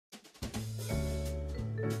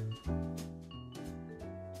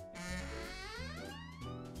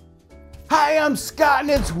Hi, I'm Scott and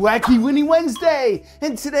it's Wacky Winnie Wednesday.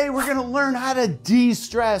 And today we're gonna learn how to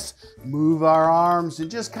de-stress, move our arms, and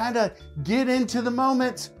just kind of get into the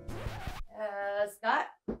moment. Scott,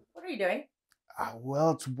 what are you doing?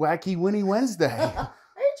 Well, it's Wacky Winnie Wednesday. Are you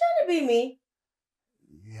trying to be me?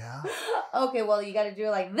 Yeah. Okay, well, you gotta do it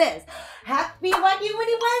like this. Happy Wacky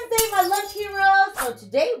Winnie Wednesday, my lunch heroes! So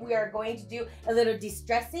today we are going to do a little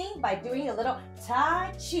de-stressing by doing a little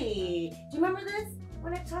Tai Chi. Do you remember this?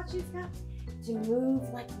 When I taught you, Scott? To move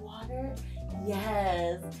like water?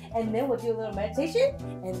 Yes. And then we'll do a little meditation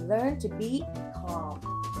and learn to be calm.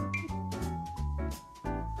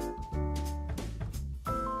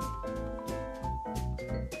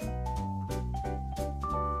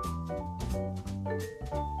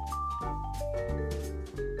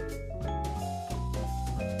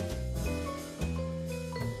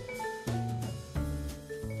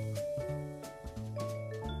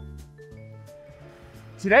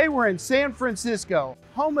 Today we're in San Francisco,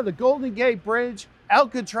 home of the Golden Gate Bridge,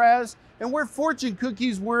 Alcatraz, and where fortune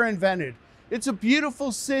cookies were invented. It's a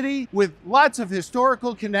beautiful city with lots of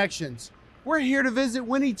historical connections. We're here to visit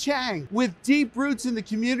Winnie Chang. With deep roots in the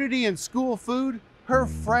community and school food, her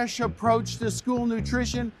fresh approach to school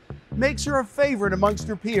nutrition makes her a favorite amongst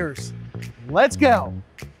her peers. Let's go.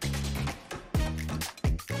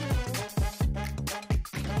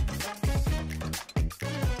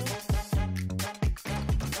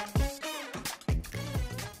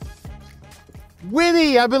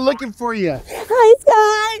 Winnie, I've been looking for you. Hi,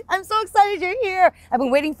 Scott. I'm so excited you're here. I've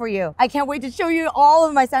been waiting for you. I can't wait to show you all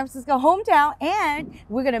of my San Francisco hometown, and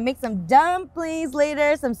we're gonna make some dumplings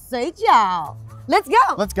later, some soy jiao. Let's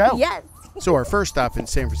go. Let's go. Yes. So our first stop in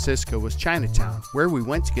San Francisco was Chinatown, where we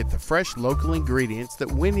went to get the fresh local ingredients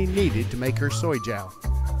that Winnie needed to make her soy jiao.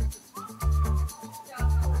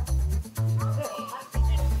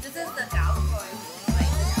 This is the jiao soy.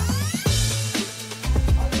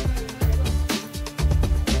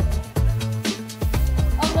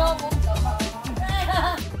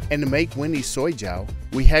 And to make Winnie's soy jiao,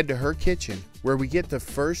 we head to her kitchen, where we get the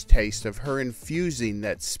first taste of her infusing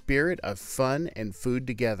that spirit of fun and food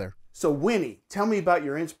together. So Winnie, tell me about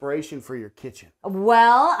your inspiration for your kitchen.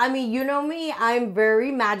 Well, I mean, you know me, I'm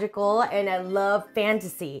very magical and I love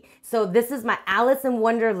fantasy. So this is my Alice in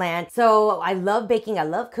Wonderland. So I love baking, I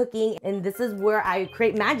love cooking, and this is where I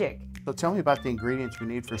create magic. So tell me about the ingredients we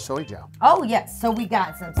need for soy jiao. Oh yes, so we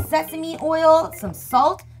got some sesame oil, some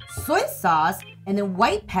salt, soy sauce, and then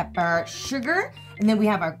white pepper, sugar, and then we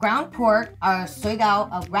have our ground pork, our soy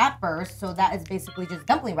jiao wrappers, so that is basically just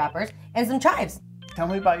dumpling wrappers, and some chives. Tell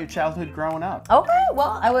me about your childhood growing up. Okay,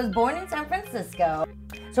 well, I was born in San Francisco.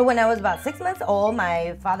 So when I was about 6 months old,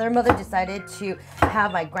 my father and mother decided to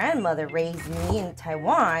have my grandmother raise me in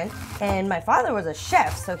Taiwan, and my father was a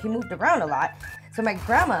chef, so he moved around a lot. So my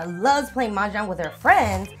grandma loves playing mahjong with her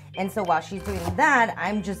friends, and so while she's doing that,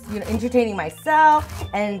 I'm just entertaining myself,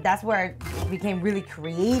 and that's where I became really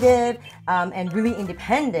creative and really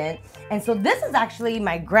independent. And so this is actually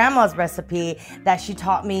my grandma's recipe that she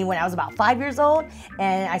taught me when I was about 5 years old,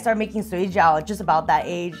 and I started making soy jiao just about that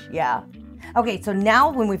age, yeah. Okay, so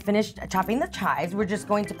now when we finished chopping the chives, we're just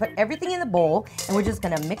going to put everything in the bowl, and we're just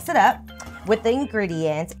gonna mix it up with the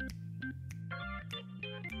ingredients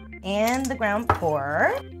and the ground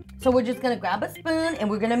pork. So we're just gonna grab a spoon and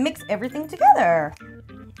we're gonna mix everything together.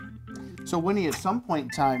 So Winnie, at some point in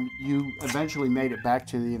time, you eventually made it back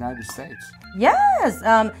to the United States. Yes,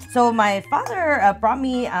 so my father brought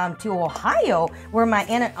me to Ohio, where my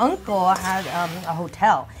aunt and uncle had a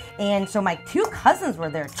hotel. And so my two cousins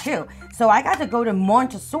were there too. So I got to go to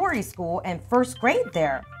Montessori school in first grade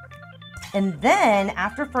there. And then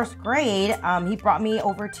after first grade, he brought me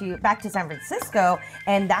over back to San Francisco,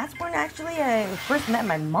 and that's when actually I first met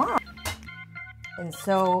my mom. And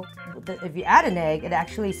so if you add an egg, it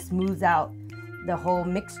actually smooths out the whole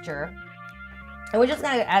mixture. And we're just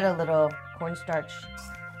gonna add a little cornstarch.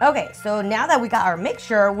 Okay, so now that we got our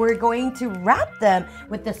mixture, we're going to wrap them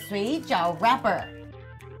with the soy jiao wrapper.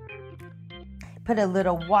 Put a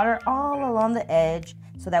little water all along the edge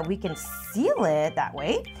so that we can seal it that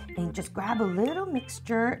way. And just grab a little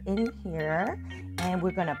mixture in here, and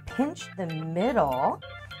we're gonna pinch the middle,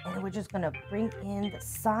 and we're just gonna bring in the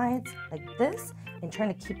sides like this, and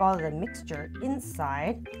trying to keep all of the mixture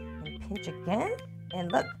inside, and pinch again,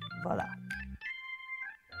 and look, voila.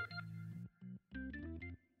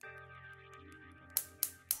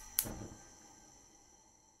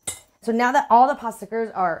 So now that all the pasta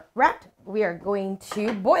stickers are wrapped, we are going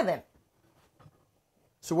to boil them.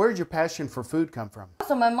 So where did your passion for food come from?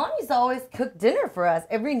 So my mom used to always cook dinner for us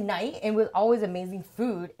every night, and it was always amazing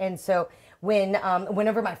food. And so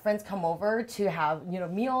whenever my friends come over to have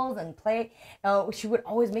meals and play, she would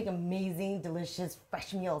always make amazing, delicious,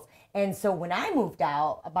 fresh meals. And so when I moved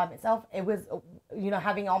out by myself, it was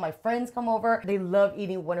having all my friends come over. They love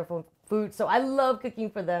eating wonderful food, so I love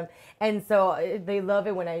cooking for them. And so they love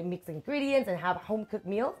it when I mix ingredients and have home cooked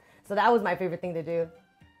meals. So that was my favorite thing to do.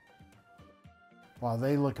 Wow,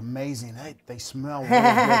 they look amazing. They smell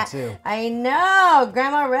really good too. I know,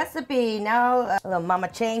 grandma recipe. Now a little Mama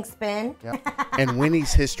Chang spin. Yep. And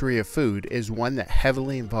Winnie's history of food is one that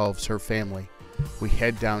heavily involves her family. We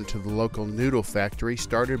head down to the local noodle factory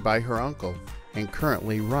started by her uncle and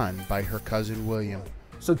currently run by her cousin William.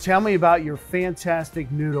 So tell me about your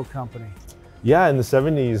fantastic noodle company. Yeah, in the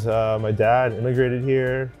 70s, my dad immigrated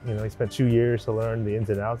here. He spent 2 years to learn the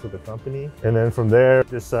ins and outs of the company. And then from there,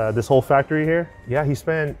 this whole factory here, yeah, he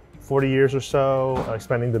spent 40 years or so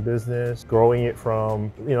expanding the business, growing it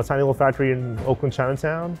from, tiny little factory in Oakland,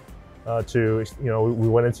 Chinatown, to, we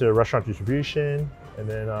went into restaurant distribution. And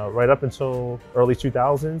then right up until early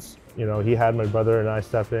 2000s, he had my brother and I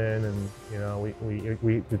step in, and,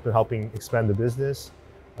 we've been helping expand the business.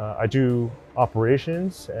 I do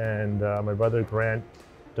operations, and my brother Grant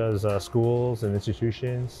does schools and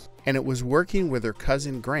institutions. And it was working with her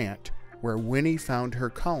cousin Grant where Winnie found her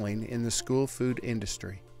calling in the school food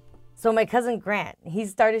industry. So my cousin Grant, he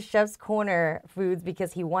started Chef's Corner Foods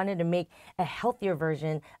because he wanted to make a healthier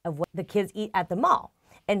version of what the kids eat at the mall.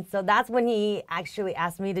 And so that's when he actually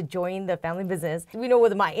asked me to join the family business.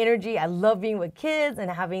 With my energy, I love being with kids and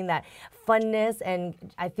having that funness, and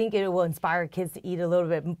I think it will inspire kids to eat a little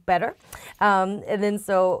bit better. And then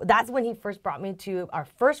so that's when he first brought me to our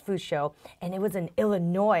first food show, and it was in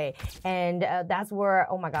Illinois. And that's where,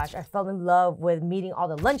 oh my gosh, I fell in love with meeting all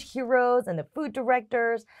the lunch heroes and the food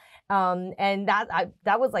directors. And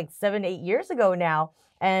that was like 7-8 years ago now.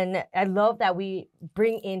 And I love that we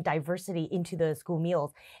bring in diversity into the school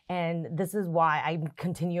meals. And this is why I'm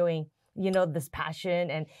continuing, this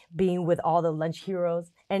passion and being with all the lunch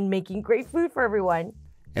heroes and making great food for everyone.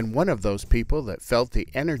 And one of those people that felt the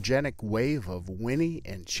energetic wave of Winnie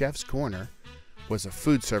and Chef's Corner was a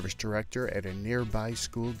food service director at a nearby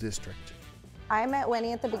school district. I met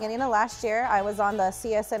Winnie at the beginning of last year. I was on the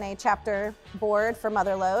CSNA chapter board for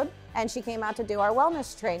Motherload, and she came out to do our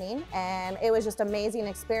wellness training, and it was just an amazing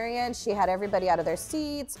experience. She had everybody out of their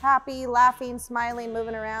seats, happy, laughing, smiling,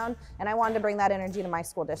 moving around, and I wanted to bring that energy to my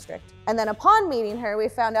school district. And then upon meeting her, we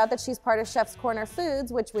found out that she's part of Chef's Corner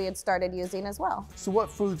Foods, which we had started using as well. So what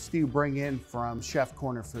foods do you bring in from Chef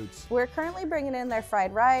Corner Foods? We're currently bringing in their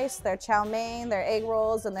fried rice, their chow mein, their egg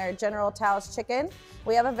rolls, and their General Tao's chicken.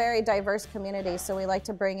 We have a very diverse community, so we like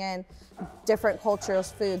to bring in different cultural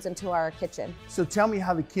foods into our kitchen. So tell me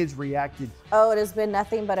how the kids reacted. Oh, it has been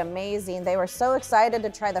nothing but amazing. They were so excited to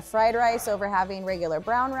try the fried rice over having regular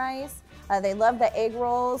brown rice. They love the egg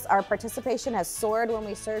rolls. Our participation has soared when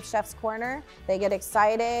we serve Chef's Corner. They get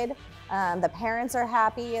excited. The parents are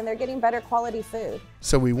happy, and they're getting better quality food.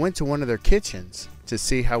 So we went to one of their kitchens to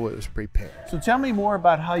see how it was prepared. So tell me more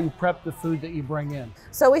about how you prep the food that you bring in.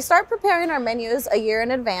 So we start preparing our menus a year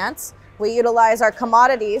in advance. We utilize our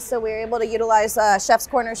commodities, so we're able to utilize Chef's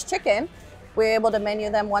Corner's chicken. We're able to menu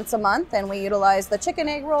them once a month, and we utilize the chicken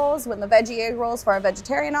egg rolls with the veggie egg rolls for our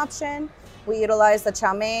vegetarian option. We utilize the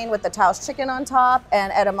chow mein with the Tao's chicken on top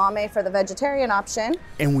and edamame for the vegetarian option.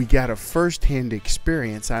 And we got a first-hand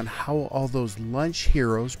experience on how all those lunch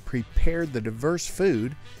heroes prepared the diverse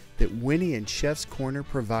food that Winnie and Chef's Corner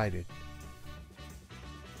provided.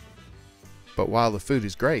 But while the food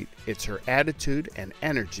is great, it's her attitude and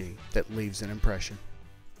energy that leaves an impression.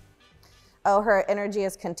 Oh, her energy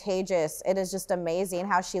is contagious. It is just amazing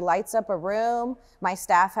how she lights up a room. My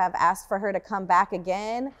staff have asked for her to come back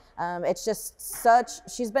again. It's just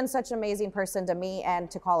she's been such an amazing person to me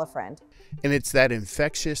and to call a friend. And it's that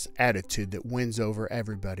infectious attitude that wins over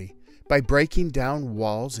everybody. By breaking down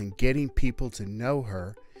walls and getting people to know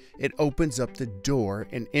her, it opens up the door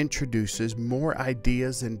and introduces more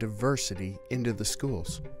ideas and diversity into the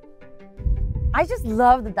schools. I just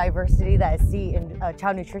love the diversity that I see in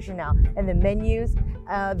Chow Nutrition now, and the menus,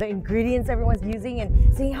 the ingredients everyone's using,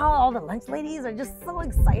 and seeing how all the lunch ladies are just so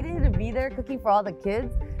excited to be there cooking for all the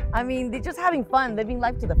kids. I mean, they're just having fun, living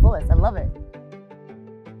life to the fullest. I love it.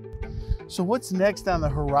 So what's next on the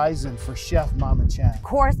horizon for Chef Mama Chang? Of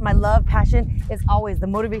course, my love, passion is always the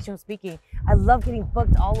motivational speaking. I love getting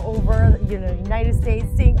booked all over, the United States,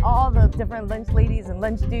 seeing all the different lunch ladies and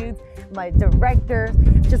lunch dudes, my directors,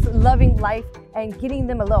 just loving life and getting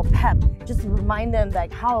them a little pep. Just remind them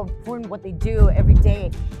like how important what they do every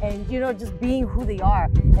day, and just being who they are.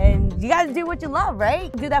 And you got to do what you love, right?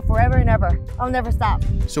 Do that forever and ever. I'll never stop.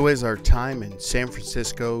 So as our time in San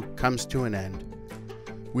Francisco comes to an end,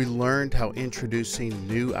 we learned how introducing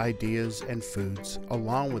new ideas and foods,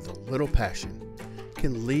 along with a little passion,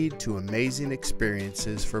 can lead to amazing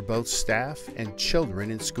experiences for both staff and children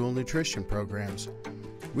in school nutrition programs.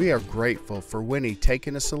 We are grateful for Winnie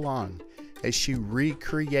taking us along as she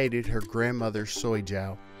recreated her grandmother's soy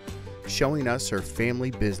jow, showing us her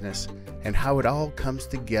family business and how it all comes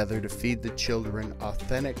together to feed the children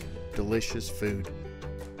authentic, delicious food.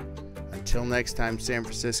 Until next time, San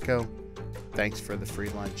Francisco, thanks for the free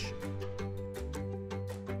lunch.